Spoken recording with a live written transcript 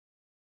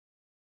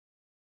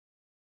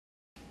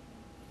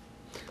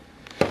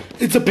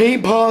It's a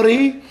paint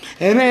party,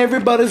 and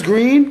everybody's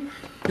green.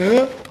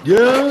 Yeah,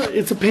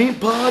 it's a paint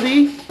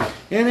party,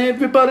 and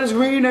everybody's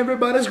green,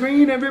 everybody's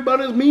green,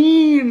 everybody's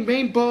mean.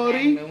 Paint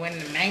party.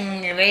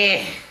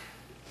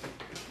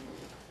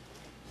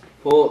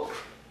 Hulk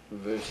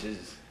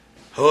versus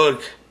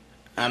Hulk.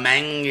 I'm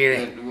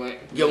angry.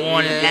 You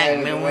won't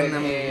let me win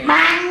the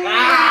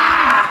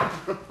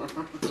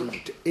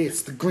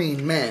It's the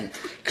Green Man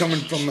coming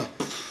from the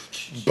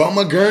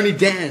Bummer Gurney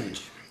Den.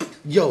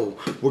 Yo,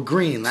 we're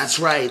green. That's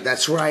right.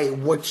 That's right.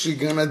 What you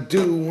gonna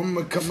do when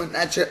we're coming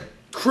at your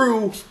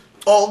crew?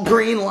 All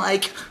green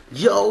like.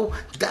 Yo,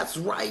 that's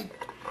right.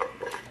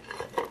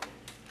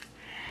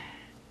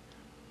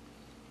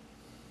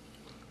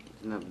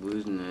 Not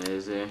losing it,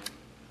 is there?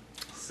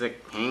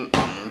 Sick paint,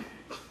 man.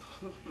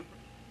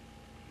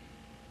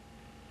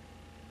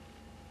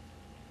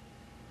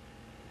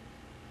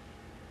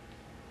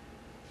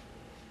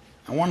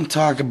 I want to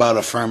talk about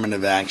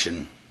affirmative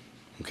action,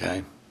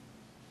 okay?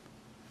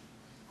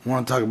 I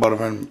want to talk about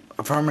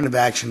affirmative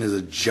action is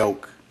a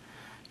joke.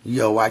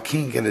 Yo, I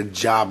can't get a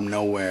job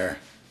nowhere.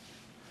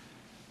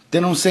 They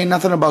don't say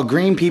nothing about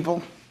green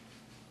people.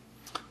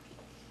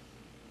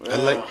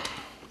 I'd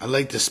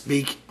like to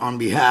speak on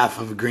behalf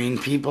of green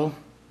people.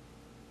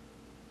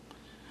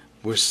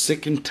 We're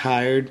sick and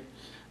tired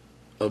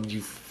of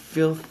you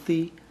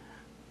filthy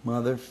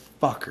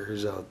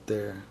motherfuckers out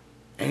there.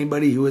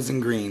 Anybody who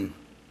isn't green.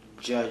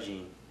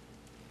 Judging.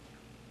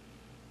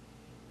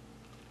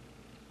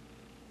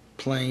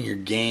 Playing your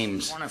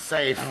games. I want to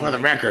say for the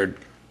record,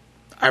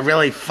 I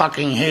really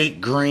fucking hate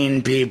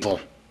green people.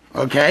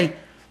 Okay?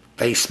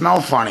 They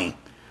smell funny.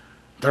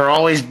 They're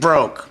always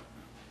broke.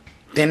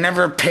 They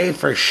never pay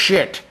for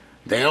shit.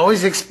 They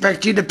always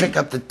expect you to pick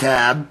up the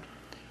tab.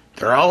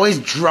 They're always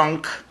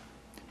drunk.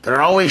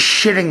 They're always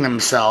shitting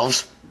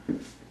themselves.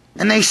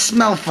 And they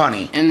smell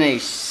funny. And they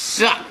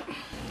suck.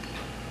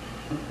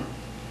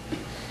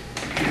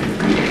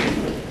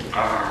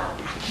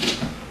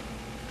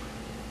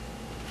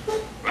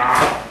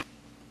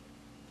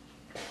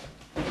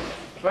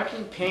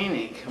 Fucking paint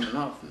ain't coming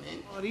off,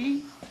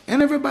 man.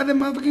 And everybody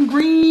motherfucking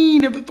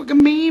green. Every fucking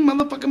mean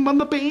motherfucking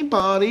mother paint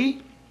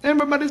party.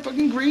 Everybody's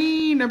fucking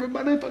green.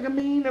 Everybody fucking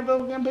mean. Every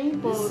fucking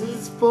paint party.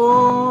 This is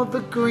for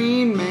the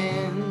green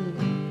man.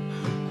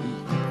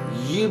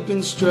 You've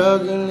been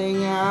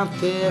struggling out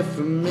there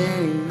for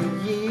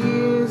many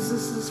years.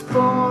 This is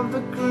for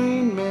the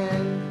green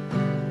man.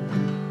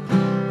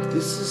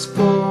 This is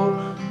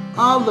for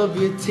all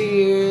of your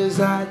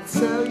tears, I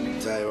tell you.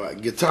 Tell you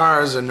what,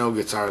 guitars or no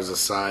guitars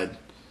aside,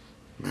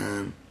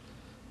 man,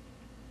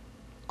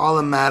 all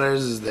that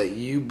matters is that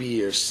you be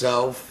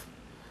yourself.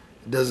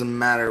 It doesn't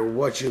matter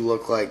what you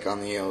look like on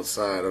the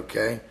outside,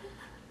 okay?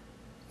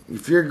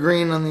 If you're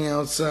green on the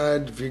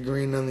outside, if you're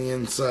green on the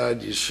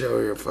inside, you show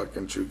your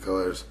fucking true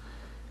colors.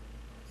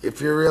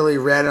 If you're really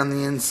red on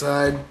the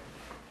inside,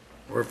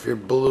 or if you're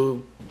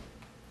blue,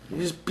 you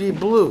just be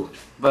blue.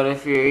 But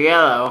if you're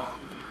yellow,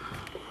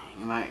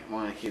 you might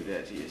want to keep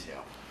that to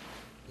yourself.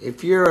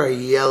 If you're a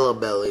yellow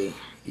belly,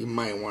 you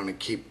might want to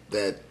keep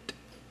that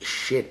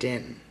shit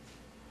in.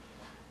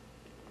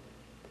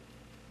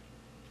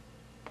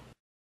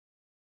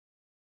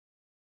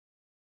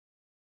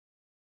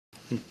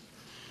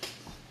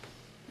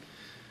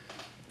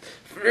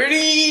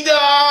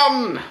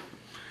 Freedom!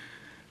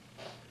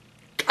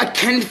 I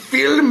can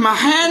feel it in my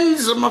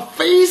hands on my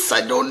face.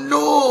 I don't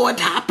know what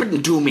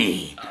happened to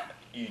me.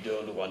 You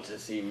don't want to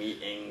see me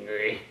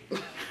angry.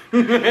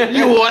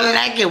 You won't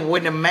like it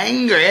when I'm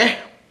angry.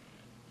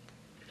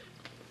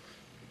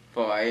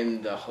 For I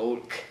am the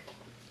Hulk.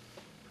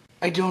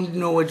 I don't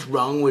know what's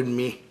wrong with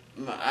me.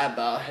 My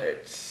eyeball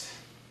hurts.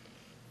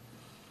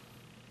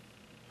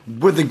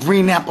 We're the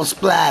green apple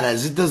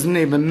splatters. It doesn't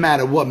even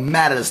matter what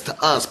matters to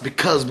us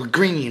because we're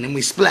green and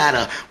we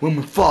splatter when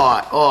we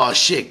fart. Oh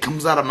shit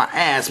comes out of my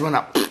ass when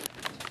I...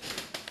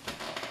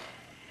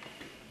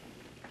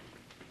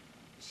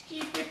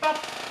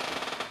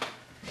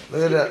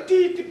 Look at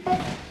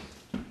that.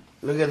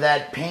 Look at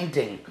that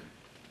painting.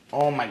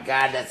 Oh my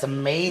god, that's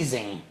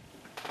amazing.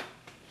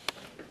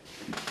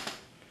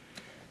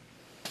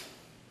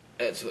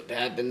 That's what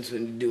happens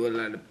when you do a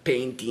lot of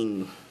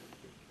painting.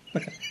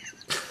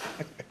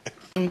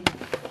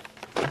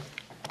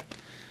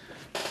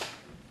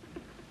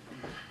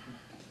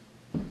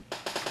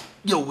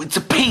 Yo, it's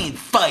a paint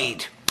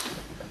fight.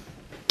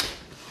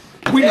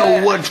 We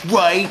know what's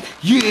right.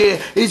 Yeah,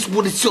 it's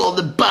what it's all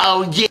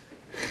about. Yeah.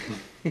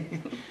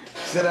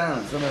 Sit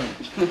down, sit down.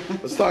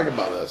 Let's talk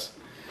about this.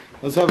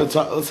 Let's have a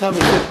talk. Let's have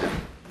a.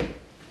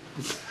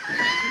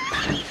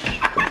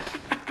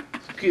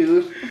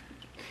 Cool.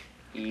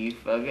 You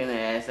fucking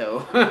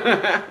asshole.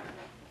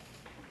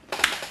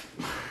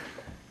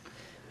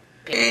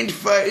 Paint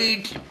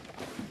fight.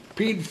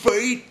 Paint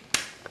fight.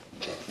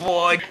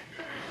 Boy,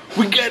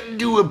 we gotta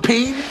do a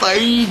paint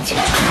fight.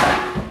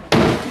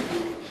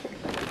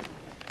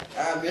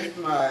 I missed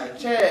my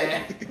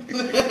chair.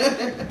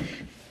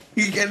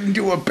 You gotta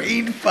do a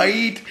paint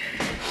fight.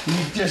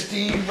 You just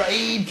ain't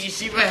right. You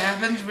see what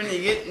happens when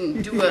you get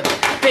into a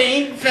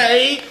paint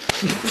fight?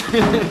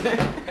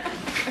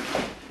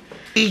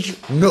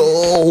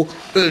 No,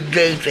 it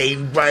just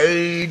ain't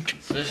right.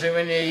 Especially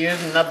when you're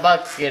using the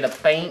bucket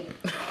of paint.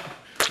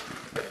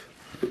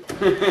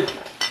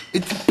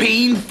 It's a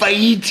paint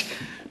fight,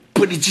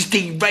 but it just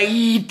ain't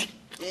right.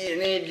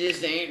 And it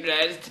just ain't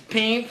right. It's a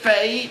paint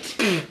fight.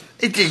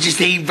 It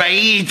just ain't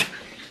right.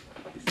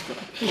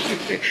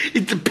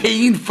 It's a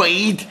paint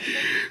fight,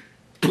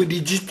 but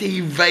it just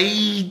ain't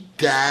right.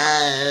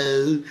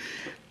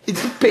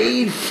 It's a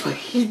paint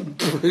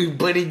fight,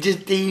 but it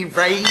just ain't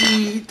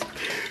right.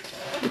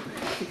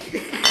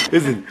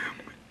 Listen,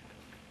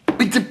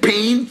 it's a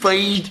paint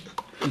fight,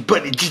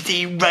 but it just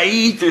ain't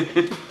right.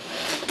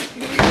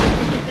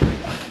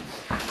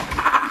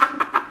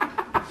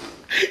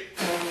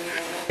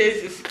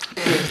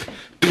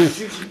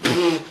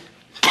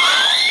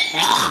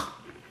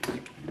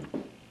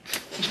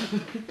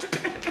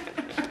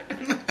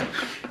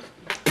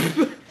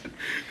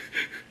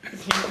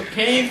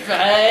 Paint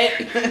fight.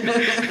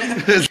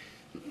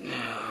 No,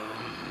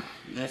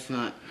 that's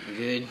not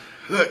good.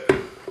 Look,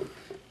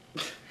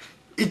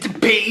 it's a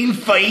paint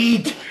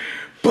fight,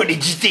 but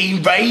it just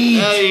ain't right.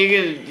 Oh,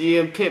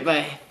 you gonna pit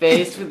my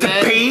face with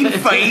that? It's a paint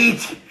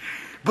fight,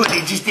 but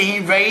it just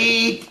ain't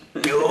right.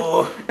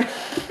 No.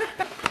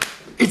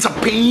 It's a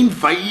paint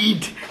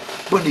fight,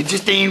 but it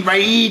just ain't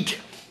right.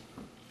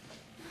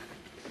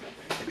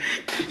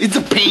 It's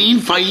a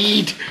paint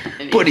fight,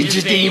 but it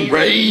just ain't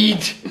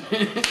right.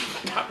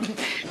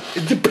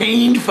 It's a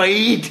paint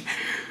fight,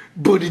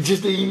 but it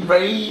just ain't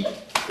right.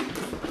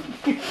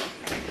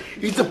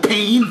 It's a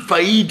paint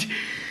fight,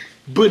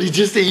 but it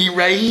just ain't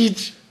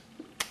right.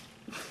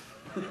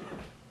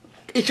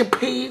 It's a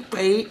paint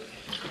fight,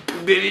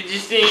 but it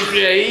just ain't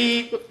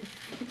right.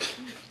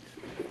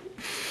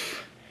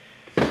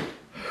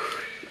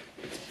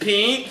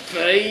 Paint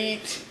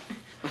fight.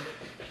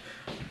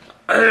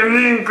 I'm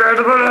the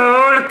Incredible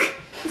Hulk.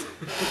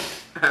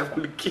 I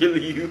will kill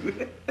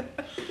you.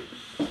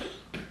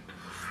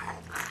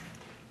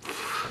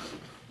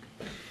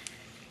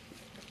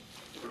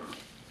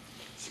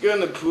 Let's go in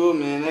the pool,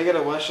 man. I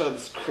gotta wash all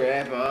this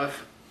crap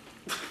off.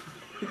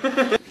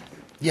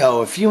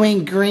 Yo, if you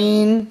ain't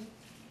green,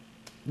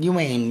 you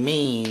ain't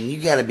mean.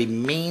 You gotta be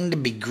mean to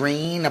be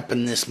green up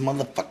in this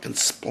motherfucking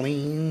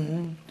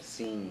spleen.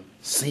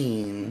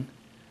 Scene.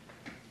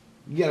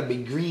 You gotta be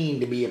green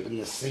to be up in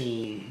the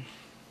scene.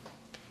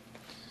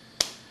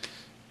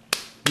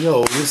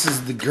 Yo, this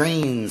is the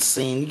green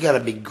scene. You gotta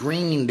be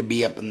green to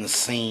be up in the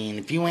scene.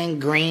 If you ain't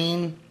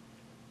green,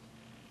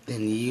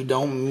 then you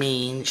don't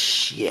mean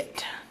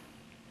shit.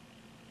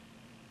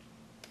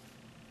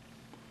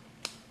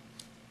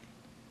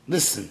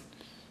 Listen,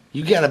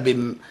 you gotta be,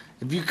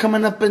 if you're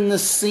coming up in the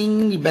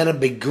scene, you better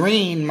be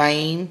green,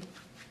 man.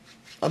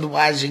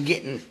 Otherwise you're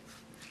getting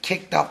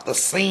kicked off the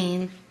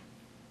scene.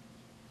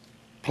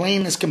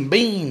 Plain as can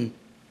be.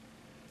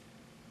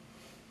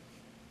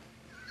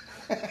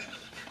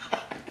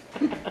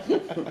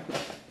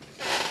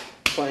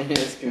 Plain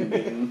as can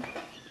be.